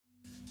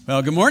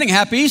Well, good morning.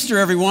 Happy Easter,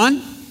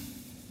 everyone.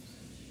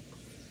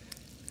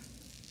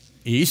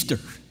 Easter.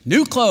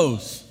 New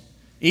clothes.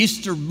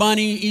 Easter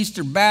bunny,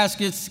 Easter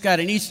baskets, got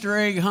an Easter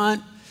egg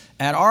hunt.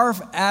 At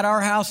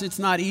our house, it's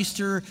not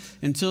Easter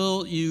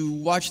until you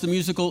watch the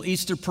musical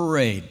Easter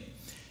Parade.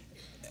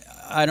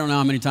 I don't know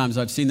how many times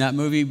I've seen that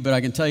movie, but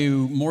I can tell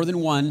you more than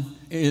one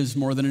is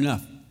more than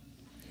enough.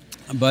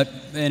 But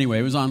anyway,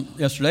 it was on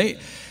yesterday.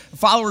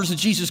 Followers of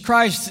Jesus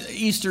Christ,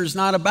 Easter is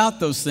not about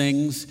those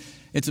things.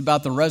 It's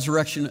about the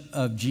resurrection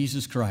of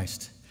Jesus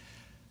Christ.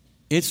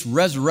 It's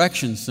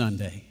Resurrection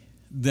Sunday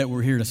that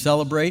we're here to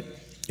celebrate.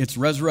 It's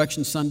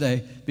Resurrection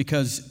Sunday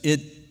because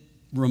it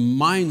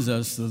reminds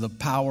us of the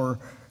power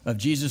of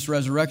Jesus'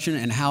 resurrection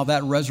and how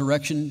that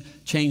resurrection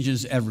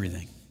changes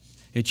everything.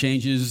 It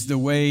changes the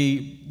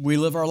way we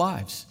live our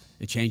lives.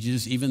 It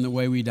changes even the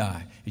way we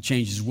die. It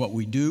changes what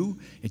we do.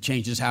 It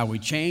changes how we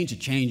change.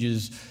 It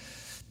changes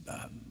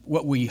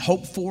what we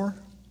hope for.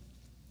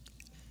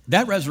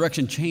 That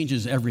resurrection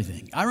changes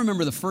everything. I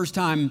remember the first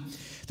time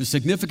the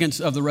significance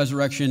of the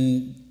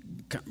resurrection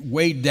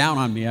weighed down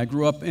on me. I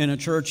grew up in a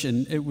church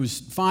and it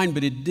was fine,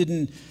 but it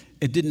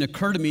didn't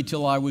occur to me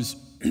till I was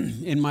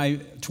in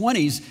my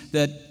 20s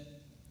that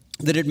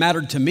it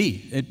mattered to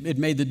me. It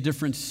made the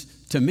difference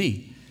to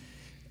me.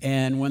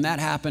 And when that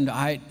happened,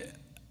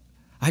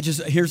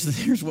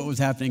 here's what was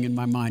happening in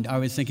my mind. I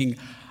was thinking,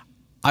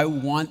 I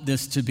want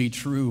this to be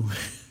true.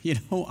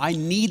 I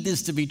need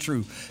this to be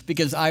true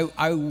because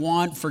I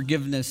want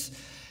forgiveness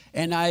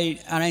and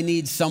I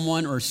need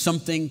someone or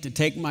something to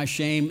take my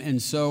shame. And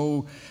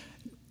so,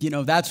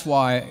 that's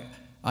why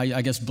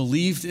I guess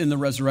believed in the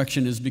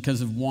resurrection is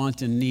because of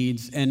want and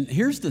needs. And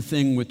here's the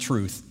thing with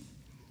truth.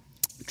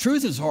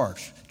 Truth is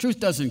harsh.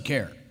 Truth doesn't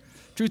care.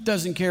 Truth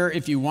doesn't care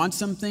if you want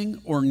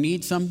something or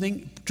need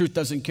something. Truth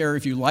doesn't care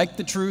if you like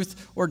the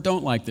truth or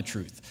don't like the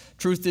truth.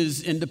 Truth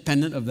is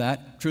independent of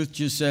that. Truth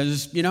just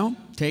says,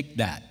 take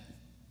that.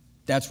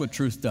 That's what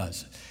truth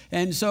does.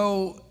 And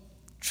so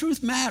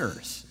truth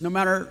matters. No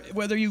matter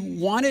whether you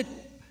want it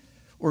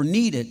or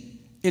need it,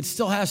 it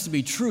still has to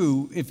be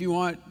true if you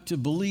want to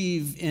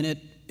believe in it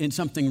in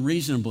something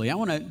reasonably. I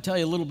want to tell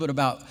you a little bit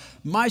about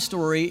my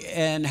story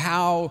and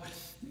how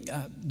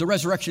the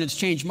resurrection has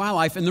changed my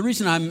life. And the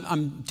reason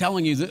I'm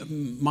telling you that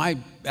my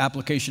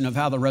application of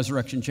how the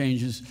resurrection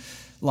changes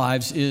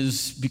lives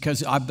is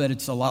because I bet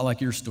it's a lot like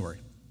your story.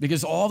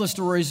 Because all the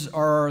stories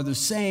are the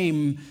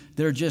same,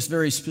 they're just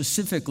very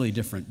specifically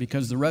different.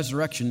 Because the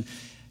resurrection,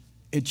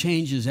 it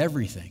changes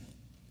everything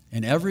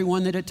and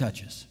everyone that it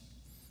touches.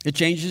 It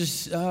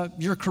changes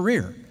your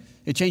career.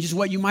 It changes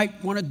what you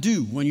might want to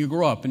do when you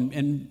grow up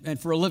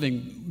and for a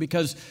living.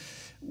 Because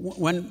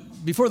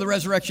before the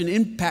resurrection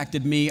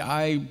impacted me,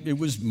 it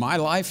was my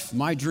life,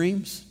 my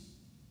dreams,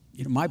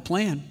 my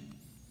plan.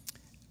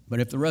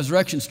 But if the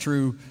resurrection's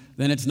true,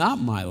 then it's not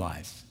my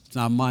life. It's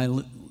not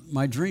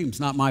my dreams,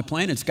 not my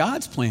plan. It's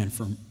God's plan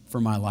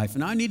for my life.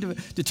 And I need to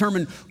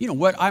determine,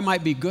 what I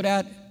might be good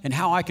at and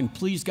how I can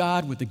please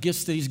God with the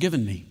gifts that He's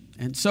given me.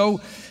 And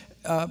so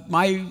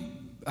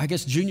I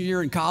guess junior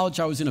year in college,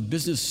 I was in a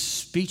business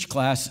speech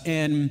class,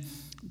 and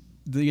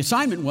the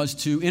assignment was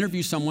to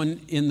interview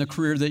someone in the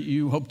career that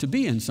you hope to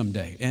be in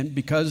someday. And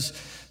because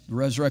the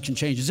resurrection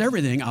changes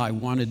everything, I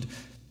wanted,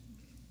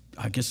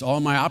 all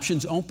my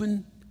options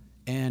open,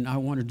 and I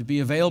wanted to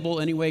be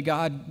available any way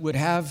God would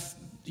have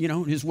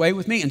His way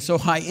with me. And so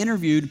I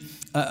interviewed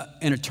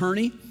an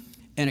attorney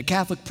and a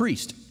Catholic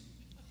priest.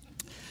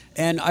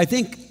 And I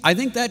think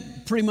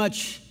that pretty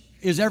much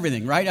is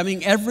everything, right? I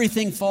mean,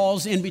 everything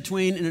falls in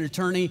between an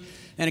attorney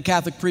and a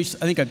Catholic priest.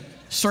 I think a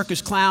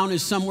circus clown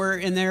is somewhere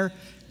in there.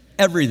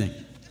 Everything.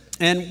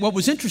 And what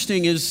was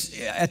interesting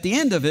is at the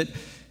end of it,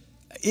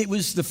 it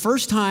was the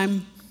first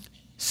time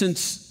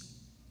since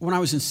when I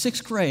was in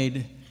 6th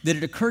grade that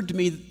it occurred to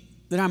me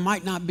that I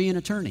might not be an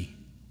attorney.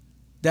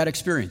 That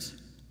experience.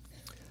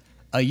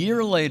 A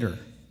year later,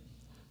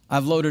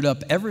 I've loaded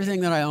up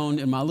everything that I owned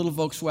in my little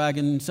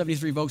Volkswagen,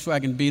 73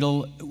 Volkswagen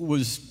Beetle. It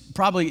was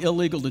probably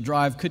illegal to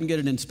drive, couldn't get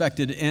it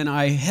inspected, and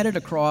I headed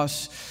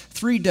across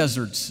 3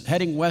 deserts,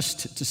 heading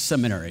west to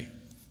seminary.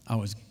 I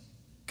was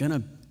going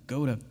to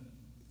go to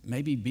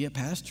maybe be a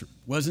pastor.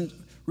 Wasn't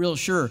real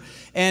sure.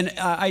 And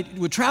I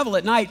would travel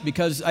at night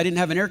because I didn't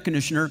have an air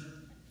conditioner.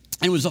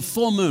 And it was a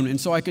full moon, and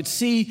so I could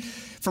see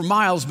for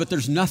miles, but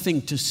there's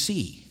nothing to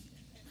see.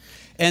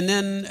 And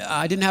then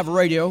I didn't have a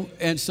radio,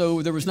 and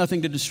so there was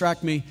nothing to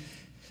distract me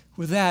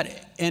with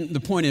that. And the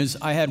point is,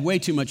 I had way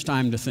too much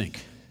time to think.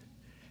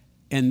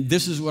 And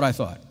this is what I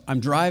thought. I'm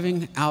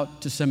driving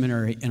out to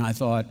seminary, and I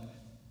thought,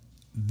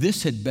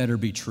 this had better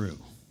be true.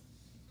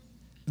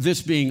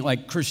 This being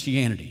like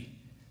Christianity.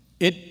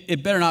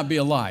 It better not be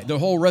a lie, the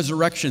whole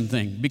resurrection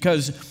thing.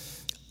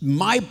 Because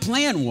my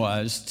plan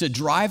was to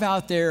drive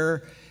out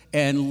there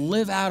and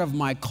live out of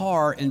my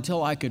car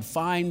until I could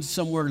find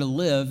somewhere to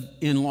live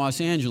in Los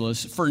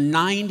Angeles for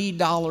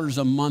 $90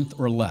 a month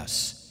or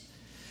less.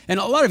 And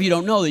a lot of you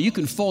don't know that you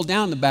can fold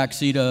down the back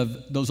seat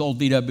of those old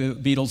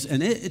VW Beetles,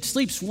 and it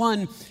sleeps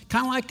one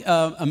kind of like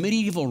a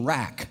medieval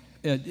rack.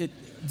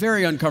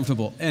 Very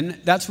uncomfortable. And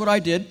that's what I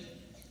did.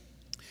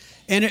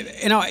 And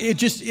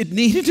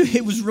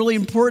it was really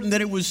important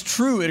that it was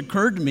true. It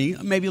occurred to me,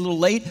 maybe a little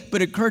late,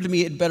 but it occurred to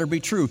me it better be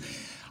true.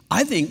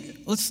 I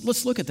think,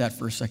 let's look at that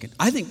for a second.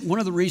 I think one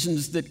of the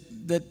reasons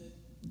that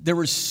there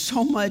was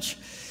so much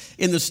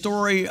in the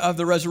story of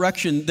the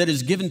resurrection that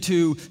is given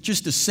to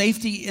just the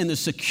safety and the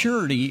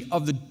security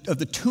of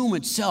the tomb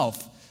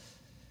itself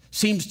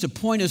seems to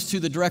point us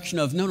to the direction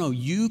of, no,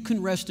 you can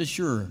rest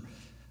assured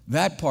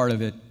that part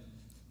of it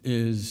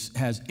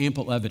has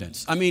ample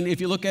evidence. I mean, if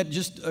you look at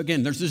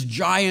there's this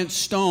giant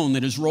stone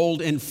that is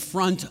rolled in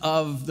front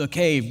of the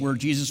cave where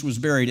Jesus was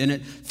buried, and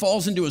it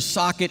falls into a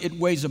socket. It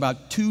weighs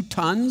about 2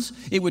 tons.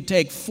 It would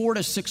take 4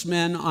 to 6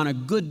 men on a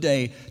good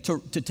day to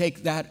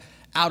take that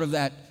out of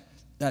that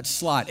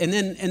slot. And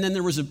then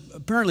there was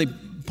apparently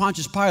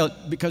Pontius Pilate,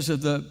 because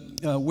of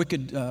the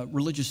wicked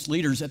religious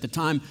leaders at the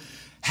time,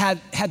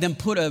 had them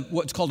put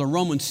what's called a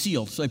Roman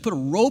seal. So they put a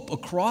rope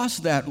across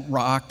that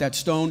rock, that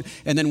stone,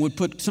 and then would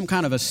put some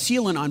kind of a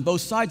sealant on both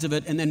sides of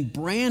it and then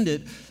brand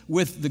it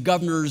with the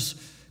governor's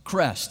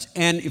crest.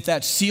 And if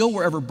that seal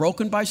were ever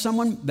broken by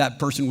someone, that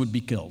person would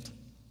be killed.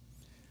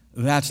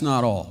 That's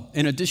not all.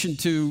 In addition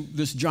to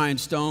this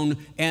giant stone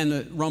and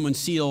the Roman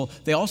seal,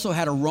 they also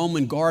had a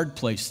Roman guard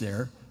placed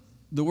there.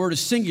 The word is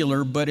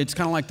singular, but it's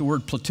kind of like the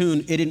word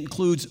platoon. It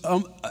includes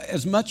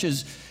as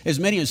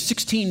many as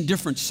 16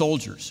 different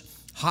soldiers,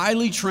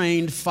 highly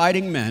trained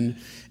fighting men,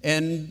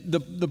 and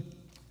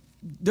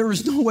there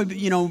was no way,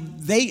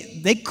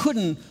 they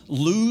couldn't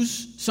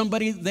lose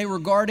somebody they were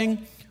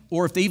guarding,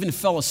 or if they even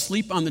fell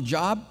asleep on the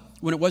job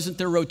when it wasn't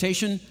their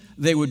rotation,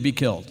 they would be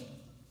killed.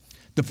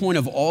 The point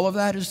of all of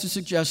that is to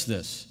suggest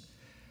this: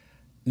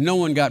 no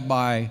one got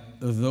by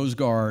those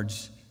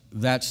guards.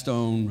 That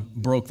stone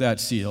broke that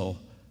seal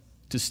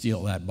to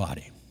steal that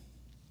body.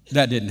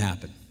 That didn't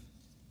happen.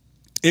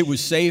 It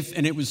was safe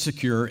and it was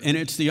secure, and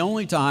it's the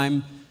only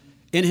time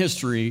in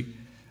history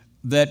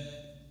that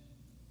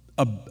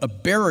a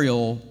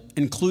burial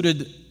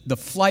included the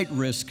flight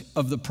risk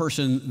of the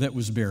person that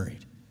was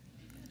buried.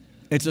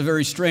 It's a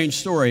very strange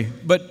story,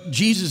 but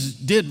Jesus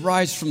did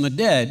rise from the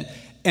dead,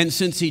 and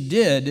since he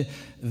did,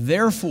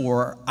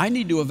 therefore, I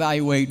need to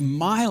evaluate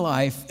my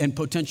life and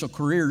potential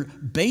career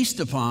based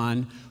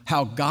upon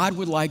how God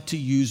would like to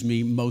use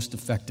me most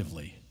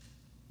effectively.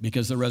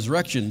 Because the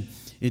resurrection,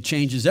 it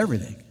changes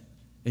everything.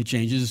 It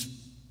changes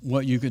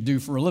what you could do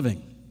for a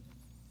living.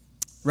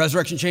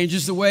 Resurrection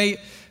changes the way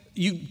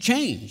you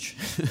change.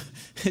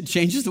 It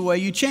changes the way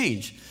you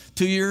change.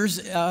 2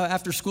 years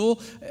after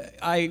school,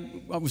 I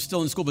was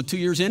still in school, but 2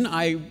 years in,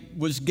 I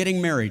was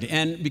getting married.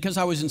 And because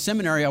I was in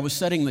seminary, I was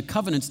studying the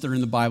covenants that are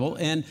in the Bible,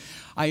 and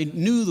I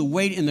knew the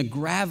weight and the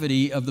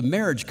gravity of the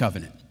marriage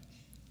covenant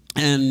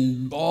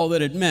and all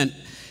that it meant.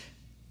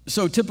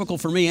 So typical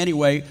for me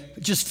anyway,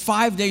 just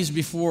 5 days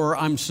before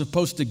I'm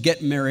supposed to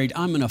get married,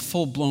 I'm in a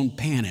full-blown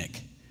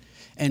panic.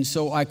 And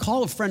so I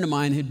called a friend of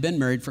mine who'd been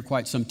married for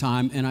quite some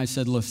time, and I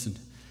said, listen,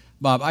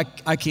 Bob,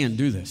 I can't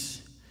do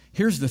this.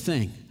 Here's the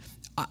thing.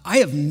 I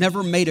have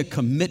never made a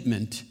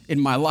commitment in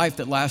my life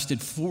that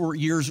lasted 4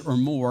 years or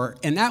more,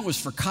 and that was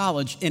for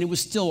college, and it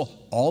was still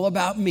all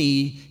about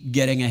me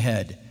getting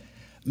ahead.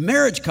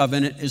 Marriage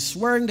covenant is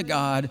swearing to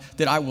God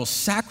that I will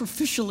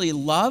sacrificially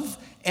love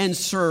and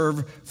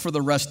serve for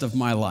the rest of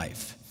my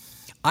life.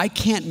 I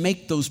can't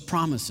make those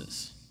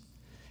promises.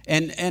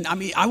 And I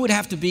mean, I would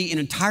have to be an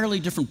entirely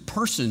different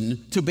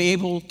person to be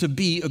able to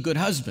be a good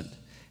husband.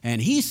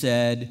 And he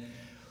said,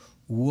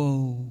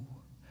 whoa,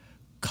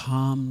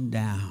 calm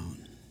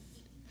down.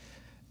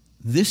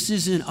 This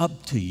isn't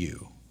up to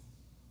you.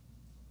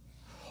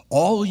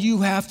 All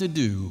you have to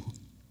do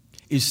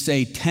is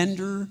stay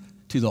tender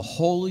to the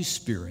Holy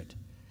Spirit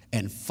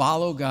and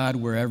follow God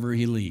wherever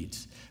he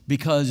leads.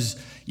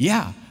 Because,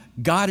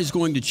 God is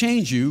going to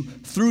change you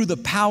through the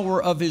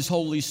power of his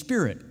Holy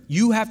Spirit.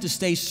 You have to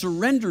stay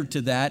surrendered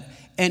to that,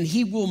 and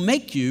he will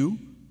make you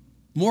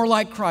more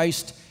like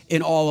Christ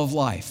in all of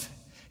life.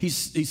 He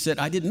said,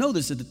 I didn't know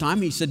this at the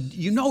time. He said,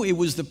 it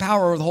was the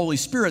power of the Holy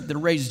Spirit that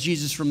raised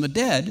Jesus from the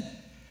dead.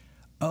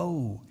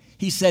 Oh,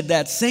 he said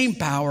that same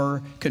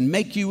power can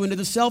make you into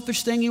the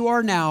selfish thing you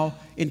are now,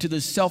 into the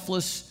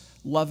selfless,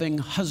 loving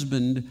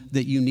husband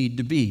that you need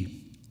to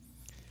be.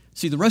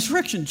 See, the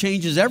resurrection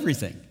changes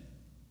everything.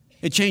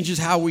 It changes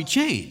how we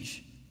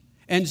change.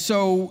 And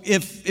so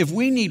if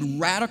we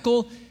need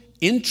radical,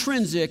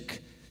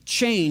 intrinsic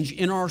change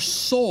in our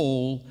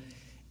soul,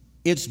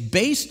 it's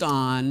based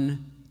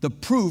on the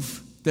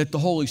proof that the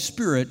Holy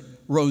Spirit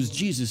rose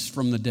Jesus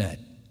from the dead.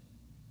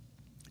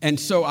 And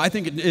so I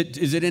think,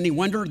 is it any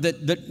wonder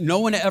that no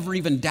one ever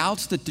even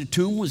doubts that the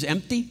tomb was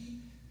empty?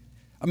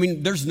 I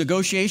mean, there's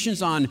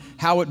negotiations on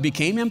how it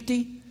became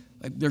empty.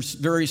 There's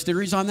various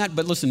theories on that,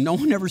 but listen, no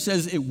one ever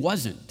says it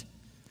wasn't.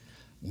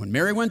 When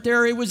Mary went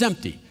there, it was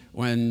empty.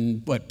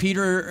 When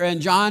Peter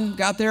and John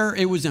got there,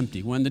 it was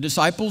empty. When the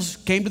disciples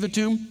came to the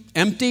tomb,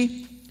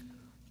 empty.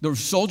 The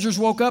soldiers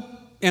woke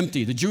up,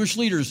 empty. The Jewish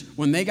leaders,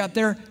 when they got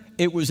there,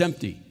 it was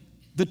empty.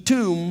 The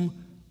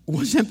tomb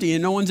was empty,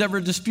 and no one's ever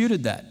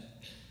disputed that.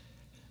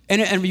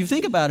 And if you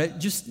think about it,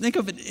 just think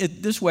of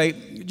it this way.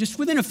 Just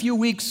within a few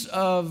weeks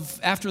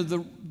after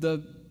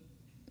the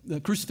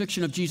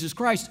crucifixion of Jesus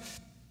Christ,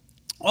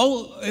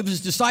 all of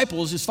his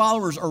disciples, his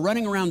followers, are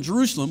running around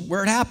Jerusalem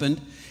where it happened,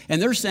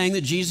 and they're saying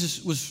that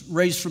Jesus was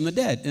raised from the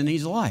dead and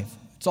he's alive.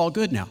 It's all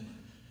good now.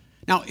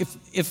 Now,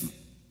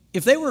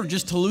 if they were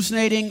just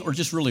hallucinating or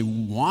just really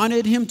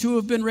wanted him to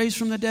have been raised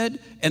from the dead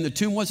and the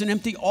tomb wasn't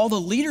empty, all the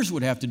leaders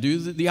would have to do,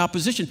 the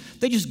opposition,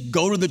 they just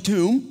go to the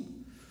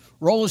tomb,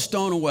 roll a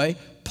stone away,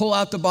 pull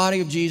out the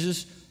body of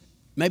Jesus,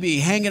 maybe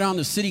hang it on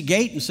the city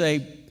gate and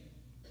say,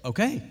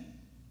 okay,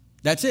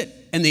 that's it.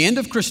 And the end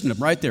of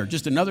Christendom right there,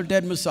 just another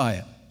dead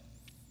Messiah.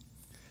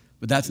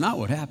 But that's not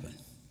what happened.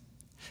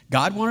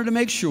 God wanted to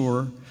make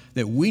sure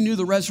that we knew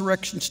the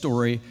resurrection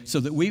story so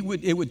that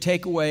it would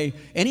take away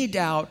any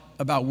doubt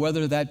about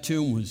whether that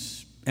tomb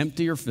was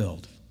empty or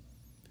filled,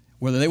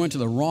 whether they went to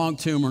the wrong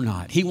tomb or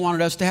not. He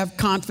wanted us to have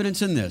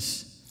confidence in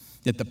this,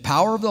 that the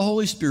power of the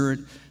Holy Spirit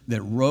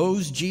that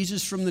rose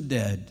Jesus from the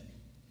dead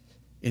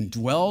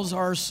indwells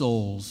our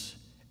souls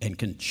and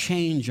can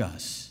change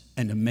us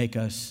and to make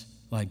us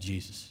like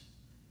Jesus.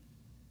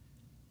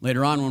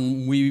 Later on,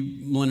 when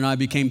Melinda and I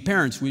became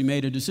parents, we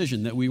made a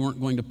decision that we weren't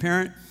going to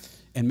parent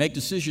and make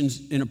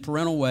decisions in a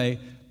parental way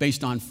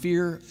based on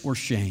fear or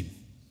shame.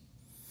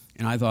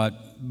 And I thought,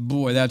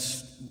 boy,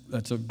 that's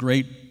a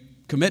great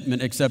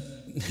commitment, except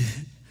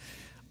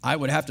I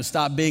would have to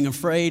stop being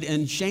afraid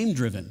and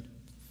shame-driven.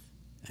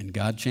 And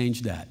God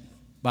changed that.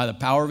 By the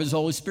power of his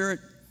Holy Spirit,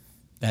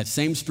 that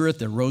same Spirit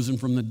that rose him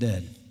from the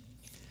dead.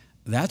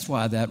 That's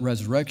why that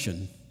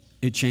resurrection,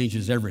 it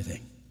changes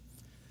everything.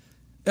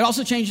 It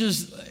also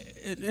changes,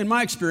 in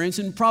my experience,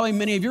 and probably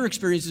many of your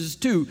experiences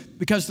too,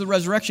 because of the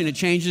resurrection, it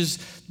changes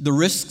the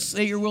risks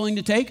that you're willing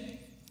to take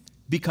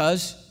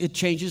because it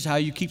changes how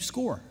you keep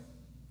score.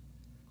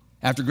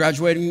 After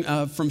graduating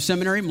from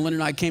seminary, Melinda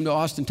and I came to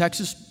Austin,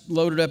 Texas,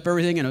 loaded up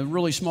everything in a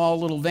really small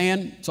little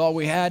van. It's all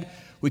we had.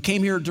 We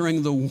came here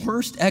during the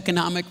worst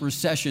economic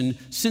recession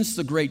since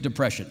the Great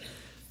Depression.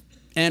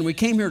 And we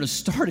came here to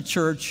start a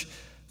church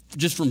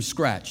just from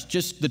scratch,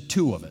 just the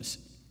two of us.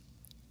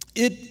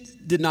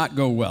 It did not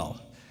go well.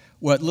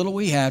 What little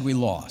we had, we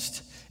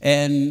lost.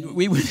 And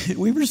we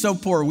were so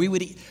poor, we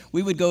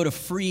would go to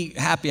free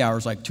happy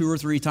hours like 2 or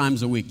 3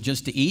 times a week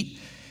just to eat.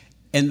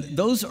 And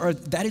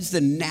that is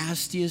the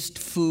nastiest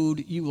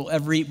food you will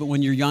ever eat, but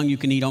when you're young, you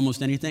can eat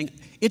almost anything.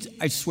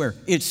 I swear,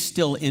 it's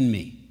still in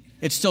me.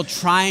 It's still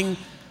trying,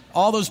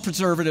 all those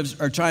preservatives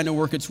are trying to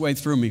work its way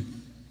through me.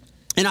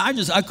 And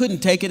I couldn't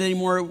take it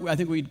anymore. I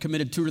think we'd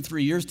committed 2 or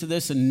 3 years to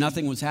this and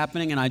nothing was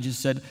happening. And I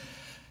just said,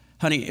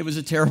 honey, it was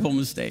a terrible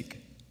mistake.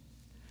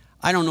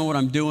 I don't know what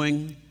I'm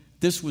doing.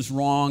 This was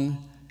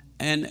wrong.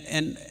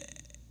 And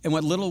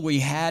what little we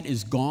had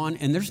is gone.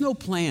 And there's no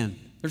plan.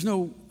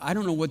 I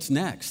don't know what's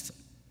next.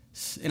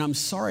 And I'm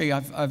sorry,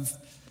 I've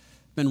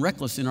been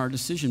reckless in our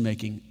decision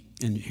making.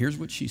 And here's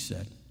what she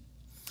said.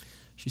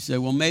 She said,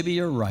 well, maybe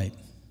you're right.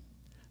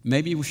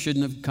 Maybe we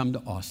shouldn't have come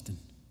to Austin.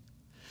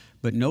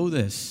 But know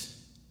this,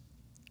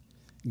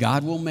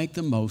 God will make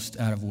the most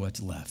out of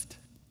what's left.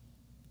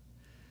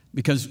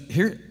 Because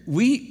here,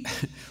 we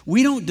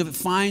don't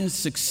define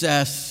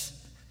success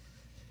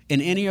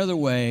in any other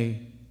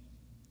way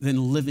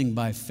than living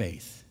by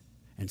faith.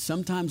 And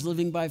sometimes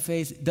living by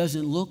faith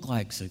doesn't look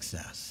like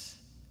success.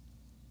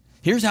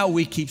 Here's how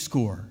we keep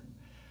score.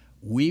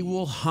 We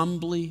will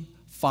humbly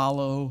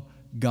follow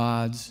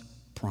God's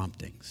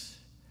promptings.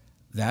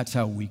 That's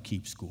how we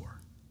keep score.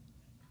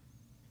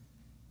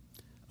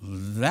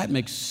 That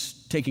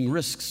makes taking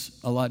risks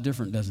a lot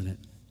different, doesn't it?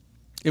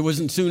 It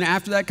wasn't soon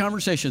after that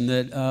conversation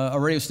that a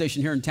radio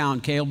station here in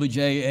town, KLBJ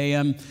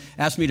AM,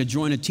 asked me to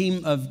join a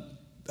team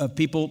of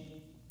people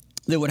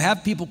that would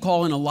have people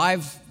call in a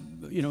live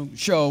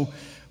show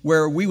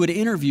where we would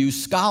interview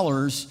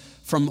scholars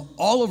from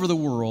all over the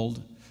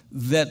world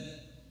that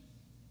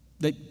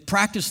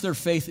practice their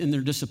faith in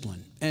their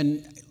discipline.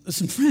 And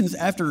listen, friends,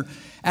 after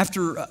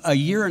a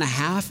year and a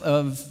half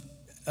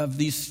of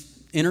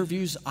these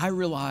interviews, I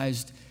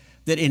realized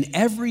that in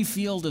every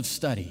field of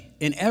study,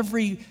 in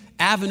every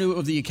avenue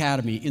of the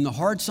academy, in the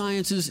hard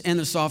sciences and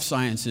the soft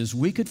sciences,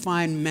 we could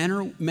find men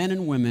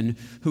and women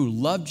who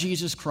loved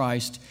Jesus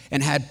Christ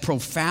and had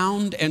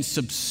profound and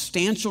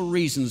substantial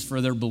reasons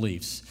for their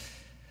beliefs.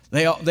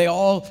 They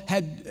all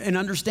had an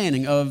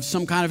understanding of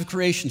some kind of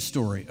creation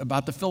story,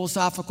 about the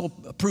philosophical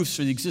proofs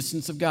for the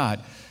existence of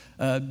God,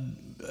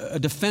 a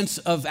defense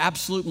of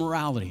absolute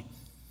morality,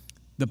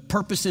 the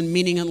purpose and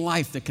meaning in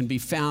life that can be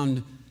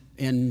found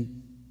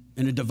in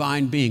a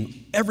divine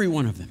being, every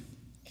one of them.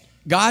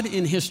 God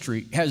in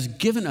history has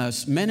given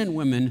us men and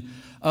women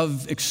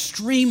of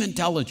extreme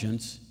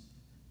intelligence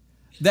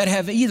that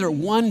have either,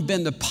 one,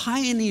 been the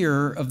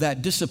pioneer of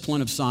that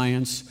discipline of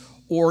science,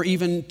 or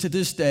even to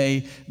this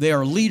day, they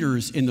are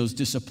leaders in those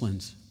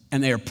disciplines.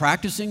 And they are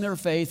practicing their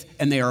faith,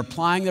 and they are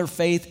applying their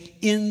faith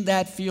in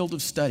that field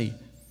of study.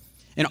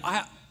 And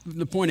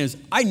the point is,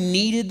 I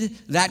needed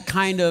that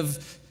kind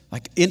of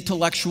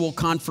intellectual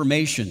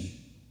confirmation,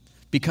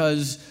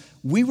 because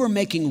we were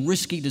making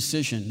risky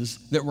decisions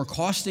that were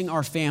costing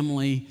our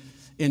family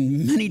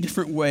in many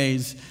different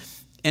ways.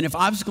 And if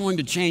I was going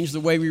to change the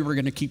way we were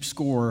going to keep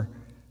score,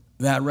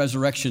 that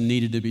resurrection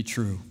needed to be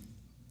true.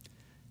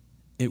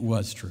 It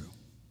was true.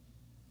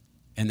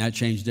 And that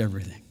changed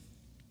everything.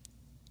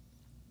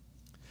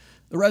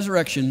 The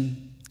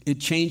resurrection, it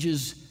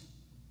changes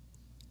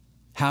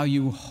how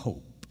you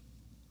hope.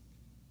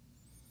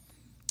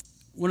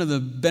 One of the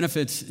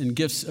benefits and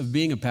gifts of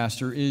being a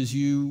pastor is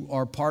you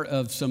are part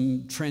of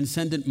some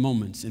transcendent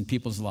moments in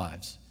people's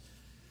lives.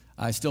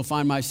 I still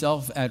find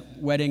myself at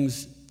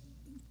weddings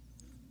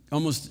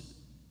almost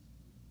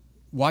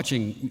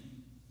watching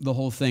the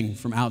whole thing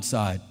from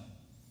outside.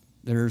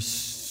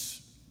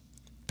 There's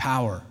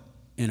power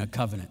in a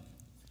covenant.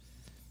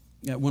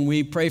 When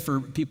we pray for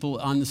people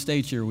on the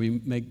stage here,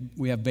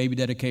 we have baby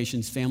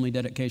dedications, family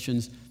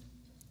dedications.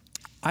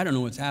 I don't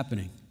know what's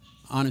happening,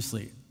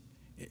 honestly.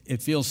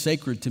 It feels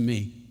sacred to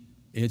me.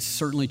 It's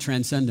certainly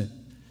transcendent.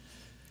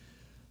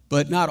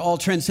 But not all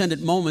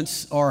transcendent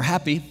moments are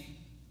happy.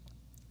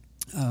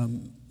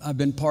 I've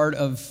been part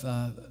of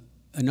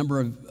a number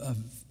of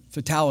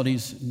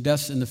fatalities,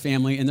 deaths in the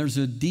family, and there's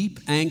a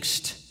deep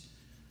angst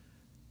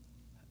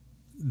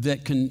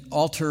that can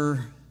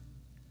alter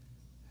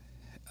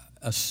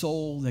a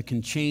soul, that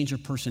can change a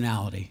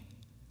personality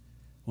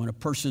when a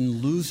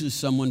person loses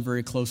someone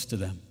very close to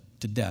them,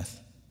 to death.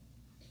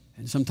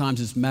 And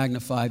sometimes it's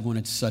magnified when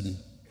it's sudden.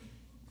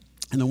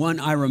 And the one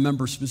I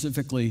remember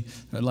specifically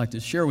that I'd like to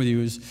share with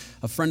you is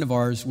a friend of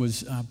ours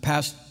was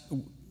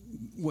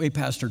way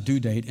past her due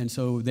date, and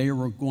so they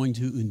were going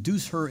to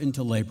induce her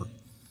into labor.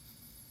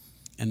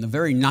 And the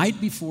very night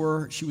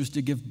before she was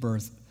to give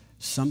birth,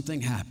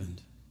 something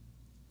happened.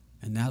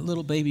 And that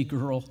little baby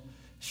girl,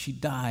 she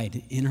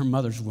died in her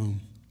mother's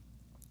womb.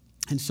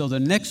 And so the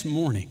next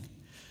morning,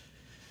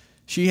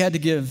 she had to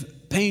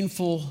give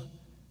painful,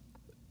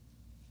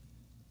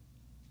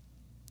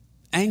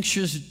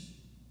 anxious,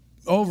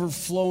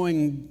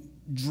 overflowing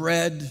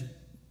dread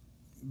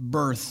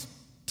birth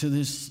to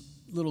this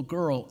little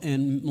girl.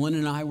 And Melinda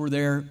and I were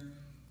there.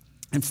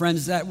 And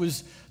friends, that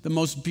was the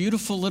most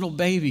beautiful little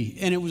baby.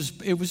 And it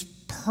was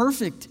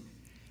perfect.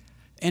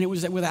 And it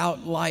was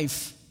without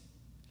life.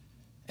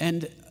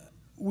 And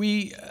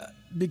we,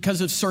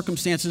 because of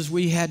circumstances,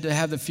 we had to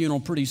have the funeral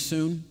pretty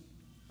soon.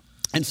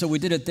 And so we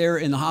did it there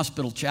in the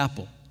hospital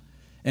chapel.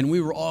 And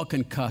we were all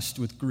concussed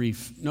with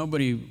grief.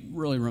 Nobody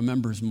really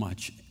remembers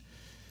much.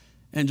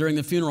 And during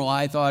the funeral,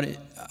 I thought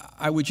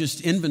I would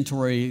just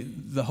inventory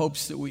the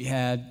hopes that we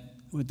had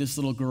with this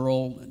little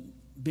girl,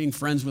 being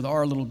friends with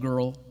our little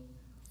girl,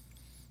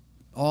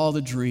 all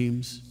the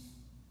dreams.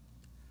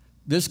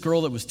 This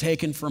girl that was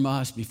taken from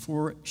us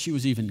before she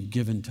was even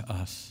given to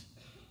us.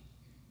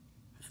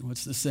 And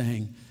what's the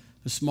saying?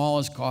 The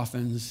smallest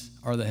coffins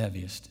are the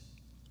heaviest.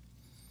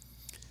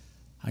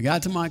 I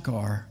got to my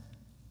car,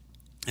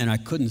 and I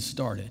couldn't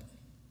start it.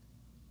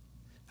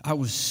 I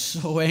was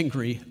so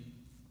angry.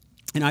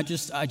 And I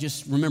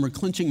just remember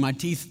clenching my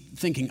teeth,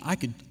 thinking I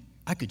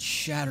could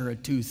shatter a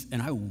tooth,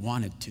 and I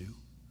wanted to.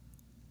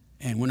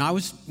 And when I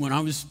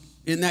was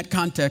in that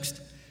context,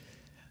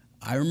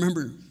 I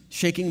remember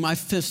shaking my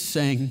fist,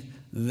 saying,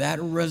 "That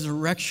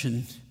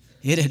resurrection,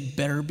 it had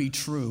better be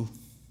true.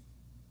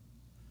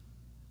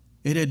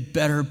 It had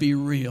better be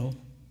real,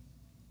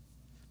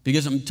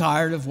 because I'm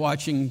tired of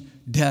watching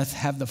death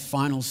have the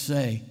final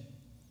say."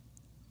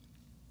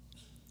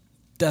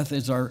 Death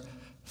is our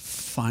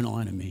final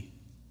enemy.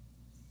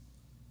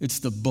 It's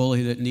the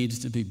bully that needs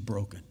to be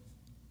broken.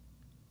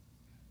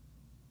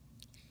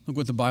 Look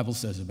what the Bible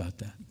says about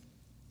that.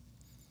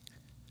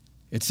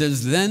 It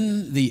says,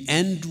 "Then the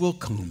end will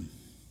come.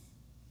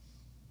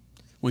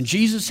 When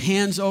Jesus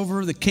hands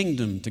over the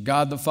kingdom to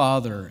God the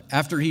Father,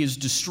 after he has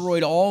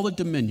destroyed all the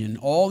dominion,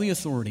 all the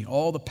authority,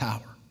 all the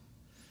power,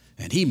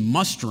 and he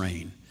must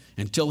reign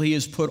until he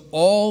has put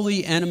all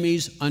the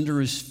enemies under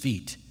his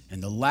feet.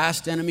 And the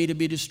last enemy to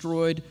be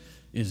destroyed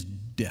is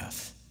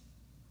death."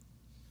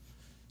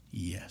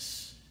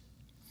 Yes.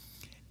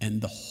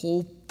 And the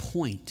whole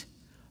point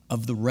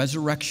of the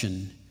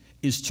resurrection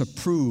is to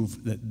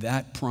prove that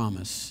that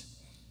promise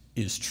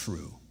is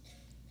true.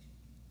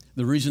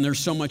 The reason there's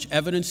so much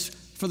evidence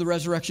for the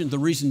resurrection, the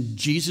reason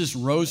Jesus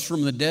rose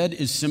from the dead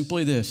is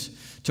simply this: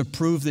 to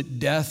prove that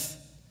death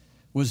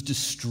was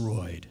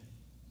destroyed,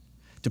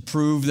 to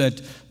prove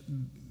that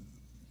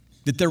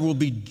there will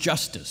be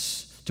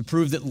justice, to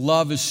prove that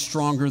love is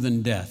stronger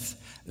than death.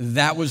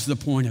 That was the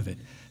point of it.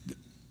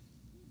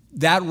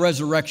 That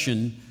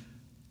resurrection,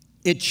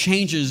 it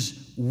changes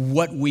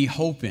what we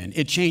hope in.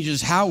 It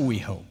changes how we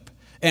hope.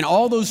 And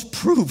all those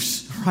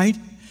proofs, right?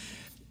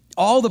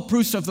 All the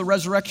proofs of the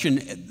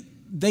resurrection,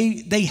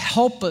 they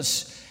help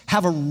us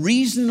have a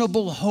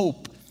reasonable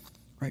hope,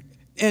 right,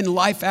 in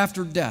life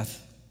after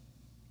death,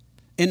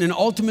 in an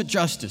ultimate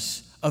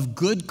justice of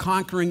good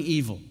conquering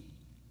evil.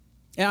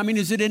 And I mean,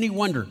 is it any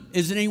wonder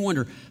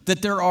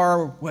that there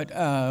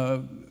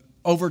are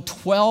over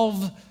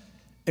 12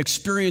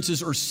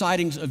 experiences or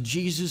sightings of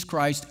Jesus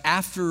Christ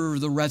after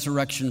the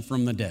resurrection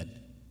from the dead?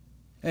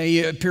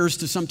 He appears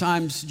to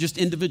sometimes just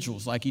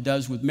individuals, like he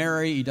does with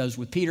Mary, he does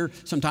with Peter.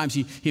 Sometimes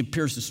he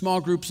appears to small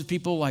groups of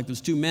people, like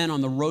those two men on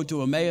the road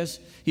to Emmaus.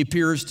 He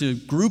appears to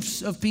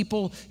groups of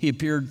people. He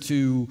appeared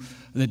to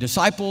the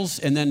disciples,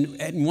 and then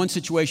in one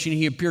situation,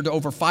 he appeared to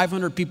over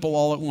 500 people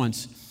all at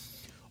once.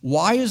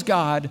 Why is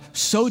God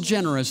so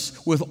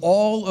generous with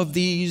all of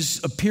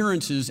these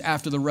appearances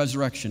after the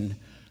resurrection?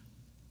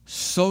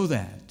 So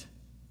that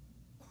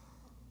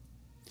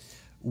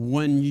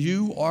when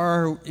you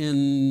are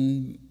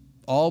in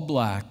all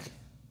black,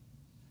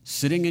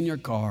 sitting in your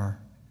car,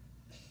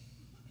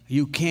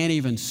 you can't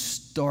even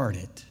start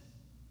it,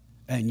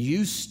 and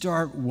you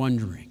start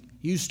wondering,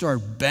 you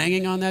start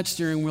banging on that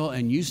steering wheel,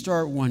 and you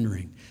start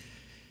wondering,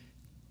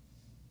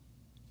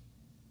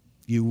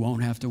 you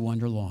won't have to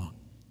wonder long.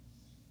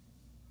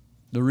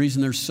 The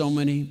reason there's so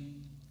many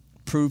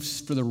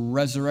proofs for the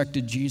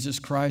resurrected Jesus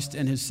Christ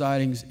and his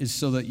sightings is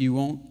so that you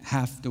won't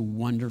have to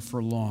wonder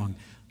for long,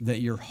 that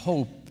your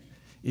hope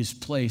is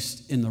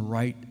placed in the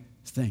right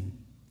thing.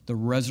 The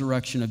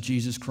resurrection of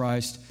Jesus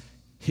Christ,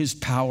 his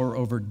power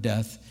over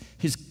death,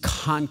 his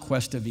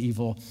conquest of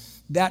evil,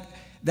 that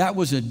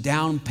was a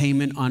down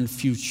payment on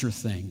future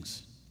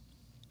things.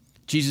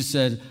 Jesus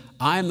said,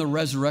 I am the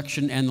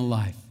resurrection and the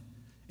life.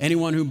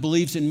 Anyone who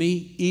believes in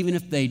me, even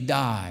if they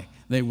die,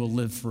 they will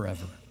live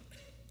forever.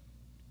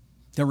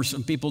 There were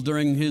some people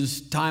during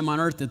his time on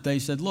earth that they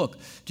said, look,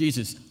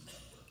 Jesus,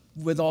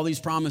 with all these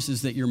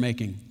promises that you're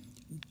making,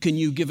 can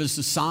you give us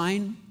a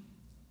sign?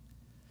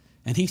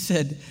 And he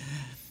said,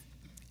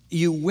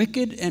 you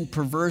wicked and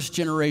perverse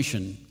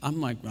generation.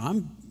 I'm like,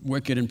 I'm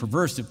wicked and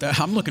perverse.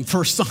 I'm looking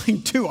for a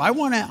sign too. I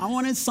want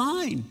a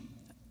sign.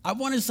 I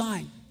want a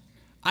sign.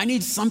 I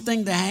need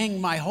something to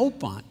hang my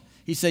hope on.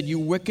 He said, you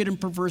wicked and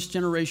perverse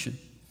generation.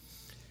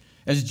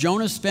 As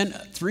Jonah spent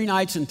 3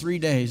 nights and 3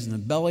 days in the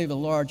belly of a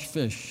large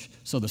fish,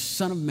 so the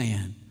Son of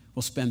Man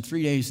will spend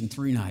 3 days and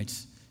 3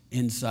 nights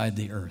inside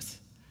the earth.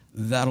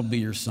 That'll be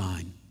your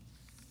sign.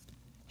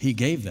 He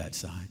gave that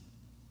sign.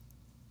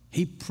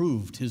 He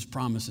proved his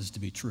promises to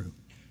be true.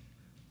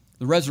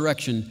 The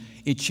resurrection,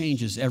 it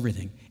changes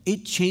everything.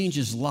 It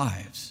changes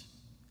lives.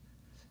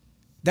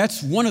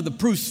 That's one of the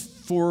proofs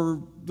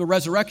for the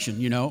resurrection,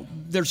 you know.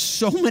 There's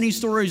so many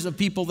stories of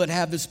people that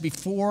have this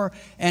before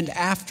and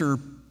after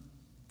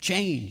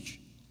change.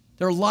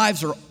 Their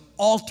lives are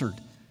altered.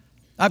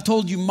 I've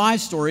told you my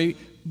story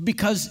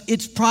because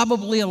it's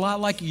probably a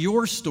lot like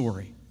your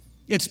story.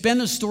 It's been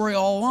the story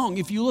all along.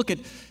 If you look at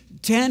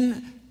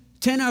 10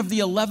 of the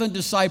 11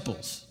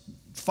 disciples,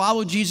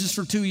 followed Jesus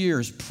for 2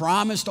 years,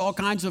 promised all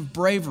kinds of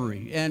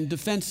bravery and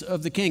defense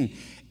of the king.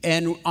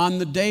 And on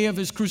the day of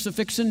his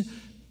crucifixion,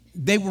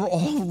 they were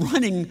all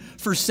running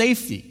for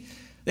safety.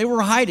 They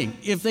were hiding.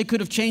 If they could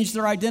have changed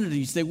their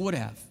identities, they would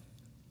have.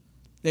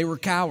 They were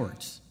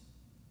cowards.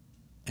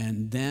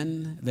 And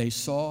then they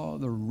saw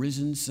the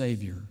risen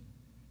Savior,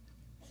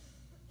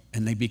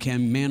 and they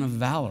became men of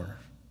valor,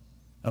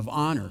 of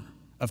honor,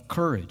 of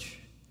courage.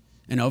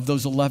 And of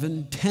those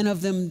 11, 10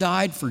 of them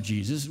died for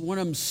Jesus. One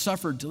of them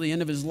suffered till the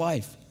end of his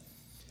life.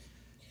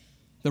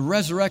 The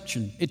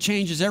resurrection, it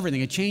changes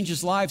everything. It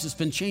changes lives. It's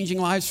been changing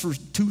lives for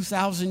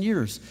 2,000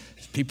 years.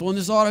 There's people in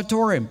this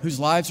auditorium whose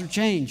lives are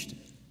changed.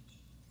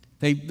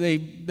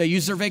 They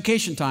use their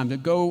vacation time to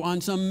go on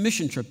some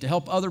mission trip to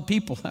help other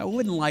people. I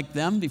wouldn't like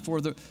them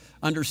before the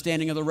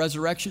understanding of the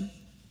resurrection.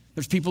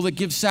 There's people that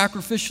give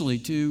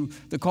sacrificially to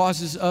the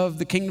causes of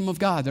the kingdom of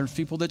God. There's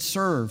people that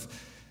serve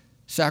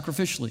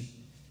sacrificially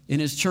in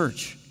his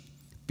church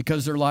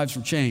because their lives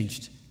were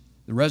changed.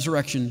 The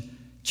resurrection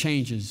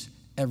changes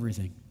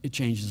everything. It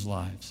changes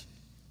lives.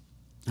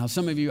 Now,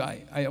 some of you,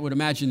 I would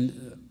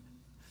imagine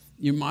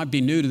you might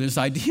be new to this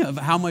idea of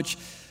how much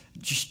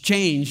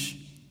change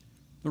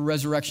the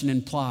resurrection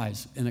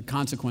implies and the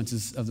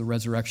consequences of the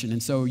resurrection.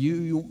 And so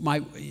you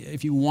might,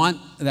 if you want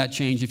that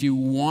change, if you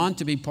want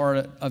to be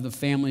part of the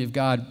family of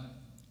God,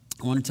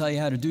 I want to tell you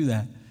how to do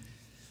that.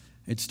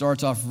 It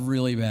starts off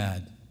really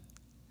bad.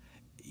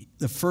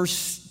 The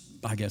first,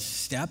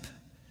 step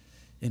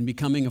in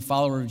becoming a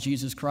follower of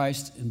Jesus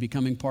Christ and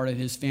becoming part of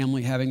his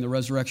family, having the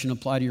resurrection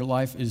apply to your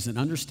life, is an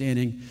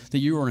understanding that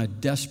you are in a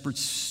desperate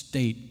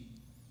state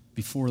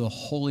before the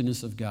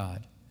holiness of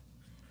God.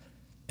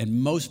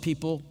 And most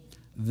people,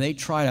 they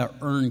try to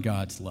earn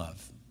God's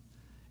love.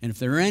 And if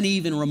they're any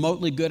even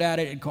remotely good at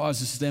it, it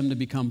causes them to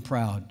become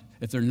proud.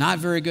 If they're not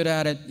very good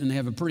at it and they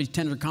have a pretty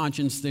tender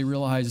conscience, they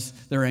realize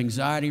they're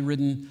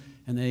anxiety-ridden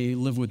and they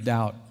live with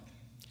doubt.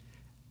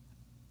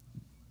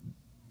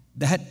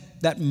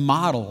 That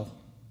model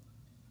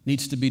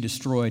needs to be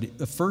destroyed.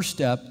 The first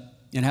step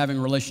in having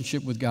a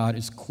relationship with God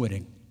is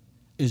quitting,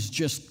 is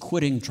just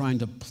quitting trying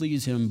to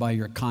please him by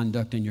your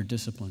conduct and your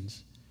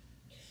disciplines.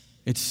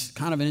 It's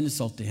kind of an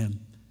insult to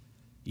him.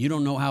 You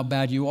don't know how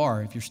bad you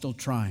are if you're still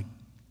trying.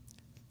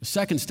 The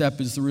second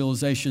step is the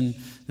realization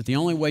that the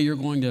only way you're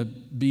going to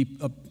be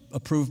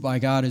approved by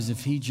God is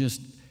if he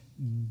just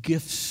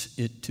gifts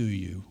it to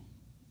you.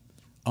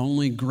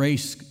 Only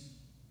grace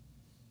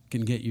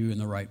can get you in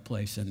the right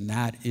place, and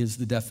that is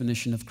the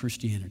definition of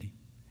Christianity.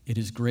 It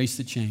is grace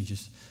that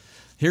changes.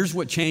 Here's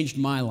what changed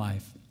my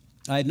life.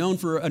 I had known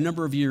for a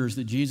number of years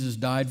that Jesus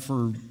died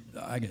for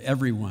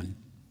everyone.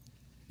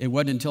 It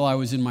wasn't until I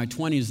was in my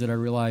 20s that I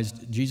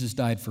realized Jesus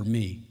died for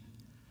me.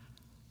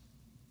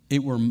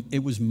 It were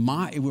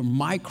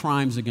my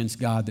crimes against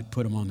God that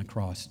put him on the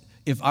cross.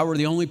 If I were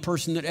the only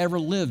person that ever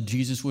lived,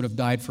 Jesus would have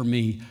died for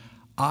me.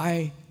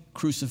 I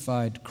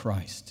crucified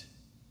Christ.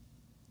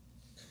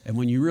 And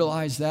when you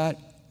realize that,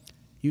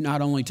 you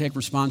not only take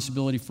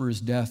responsibility for his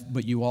death,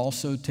 but you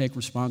also take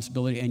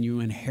responsibility and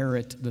you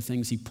inherit the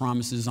things he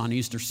promises on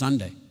Easter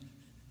Sunday.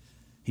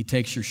 He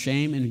takes your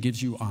shame and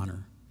gives you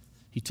honor.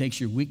 He takes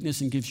your weakness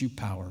and gives you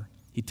power.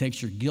 He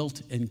takes your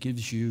guilt and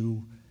gives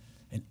you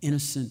an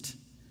innocent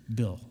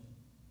bill.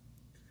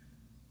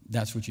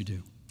 That's what you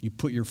do. You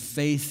put your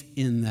faith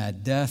in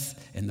that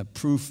death and the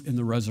proof in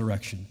the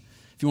resurrection.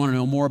 If you want to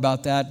know more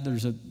about that,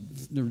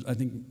 I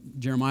think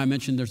Jeremiah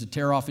mentioned there's a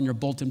tear off in your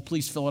bulletin.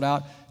 Please fill it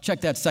out.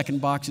 Check that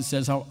second box. It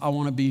says, I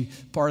want to be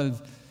part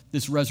of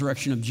this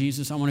resurrection of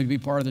Jesus. I want to be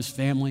part of this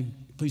family.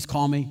 Please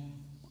call me.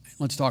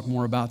 Let's talk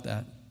more about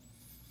that.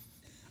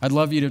 I'd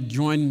love you to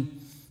join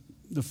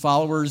the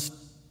followers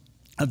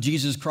of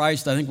Jesus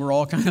Christ. I think we're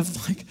all kind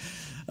of like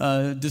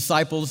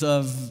disciples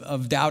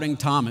of Doubting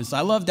Thomas.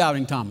 I love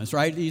Doubting Thomas,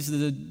 right? He's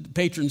the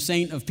patron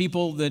saint of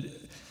people that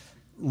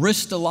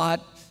risked a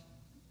lot,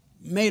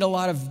 made a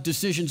lot of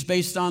decisions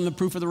based on the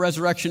proof of the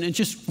resurrection and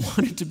just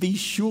wanted to be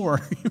sure,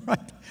 right?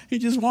 He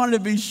just wanted to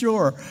be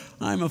sure.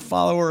 I'm a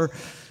follower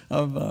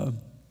of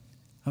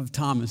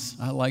Thomas.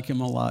 I like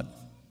him a lot.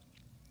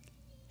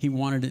 He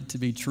wanted it to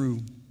be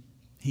true.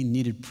 He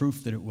needed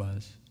proof that it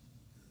was.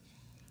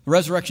 The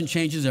resurrection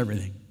changes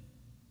everything.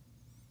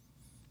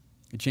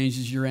 It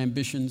changes your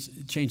ambitions.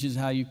 It changes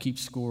how you keep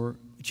score.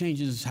 It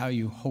changes how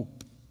you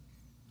hope.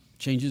 It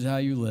changes how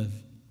you live.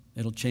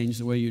 It'll change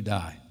the way you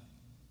die.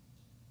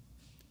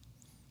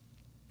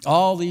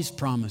 All these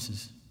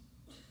promises,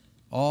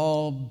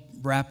 all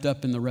wrapped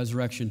up in the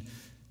resurrection.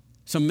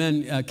 Some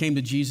men came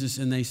to Jesus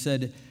and they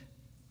said,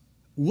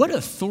 "What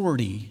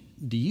authority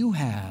do you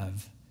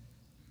have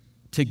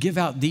to give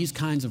out these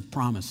kinds of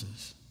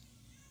promises?"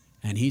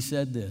 And he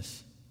said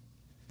this,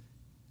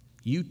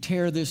 "You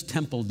tear this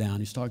temple down."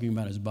 He's talking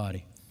about his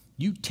body.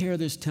 "You tear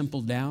this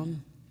temple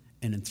down,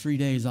 and in 3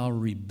 days I'll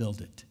rebuild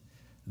it.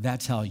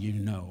 That's how you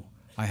know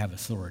I have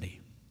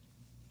authority."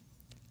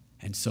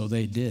 And so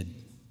they did.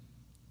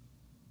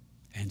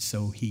 And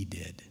so he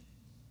did.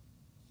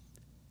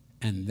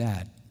 And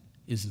that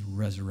is the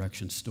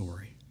resurrection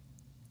story.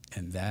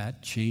 And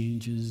that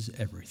changes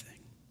everything.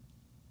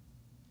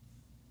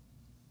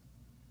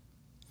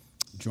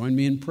 Join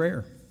me in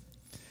prayer.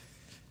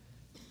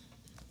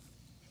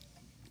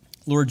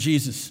 Lord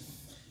Jesus,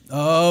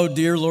 oh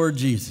dear Lord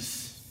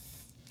Jesus,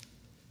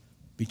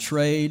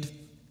 betrayed,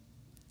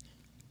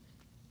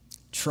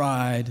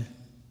 tried,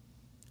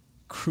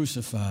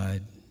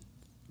 crucified,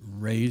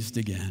 raised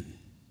again.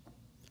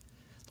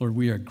 Lord,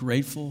 we are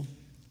grateful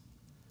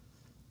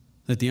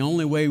that the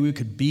only way we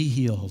could be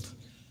healed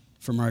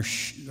from our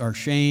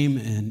shame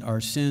and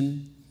our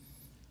sin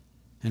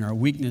and our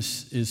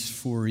weakness is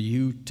for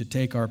you to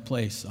take our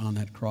place on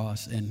that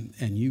cross,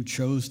 and you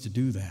chose to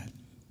do that.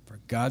 For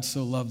God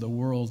so loved the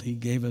world, he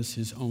gave us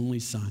his only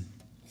Son.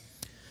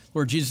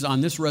 Lord Jesus, on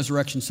this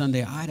Resurrection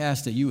Sunday, I'd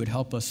ask that you would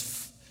help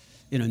us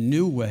in a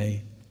new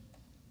way,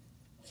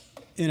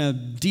 in a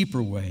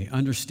deeper way,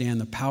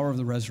 understand the power of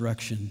the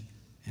resurrection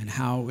and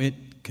how it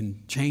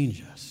can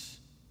change us.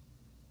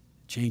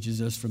 It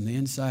changes us from the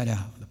inside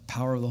out, the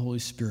power of the Holy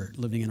Spirit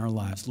living in our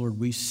lives. Lord,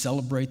 we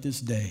celebrate this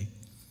day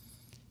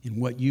in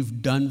what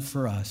you've done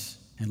for us.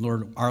 And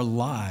Lord, our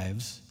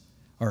lives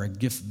are a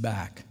gift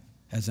back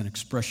as an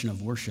expression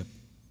of worship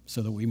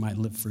so that we might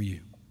live for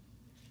you.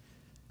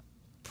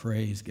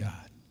 Praise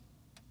God.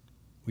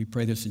 We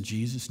pray this in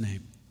Jesus'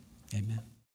 name. Amen.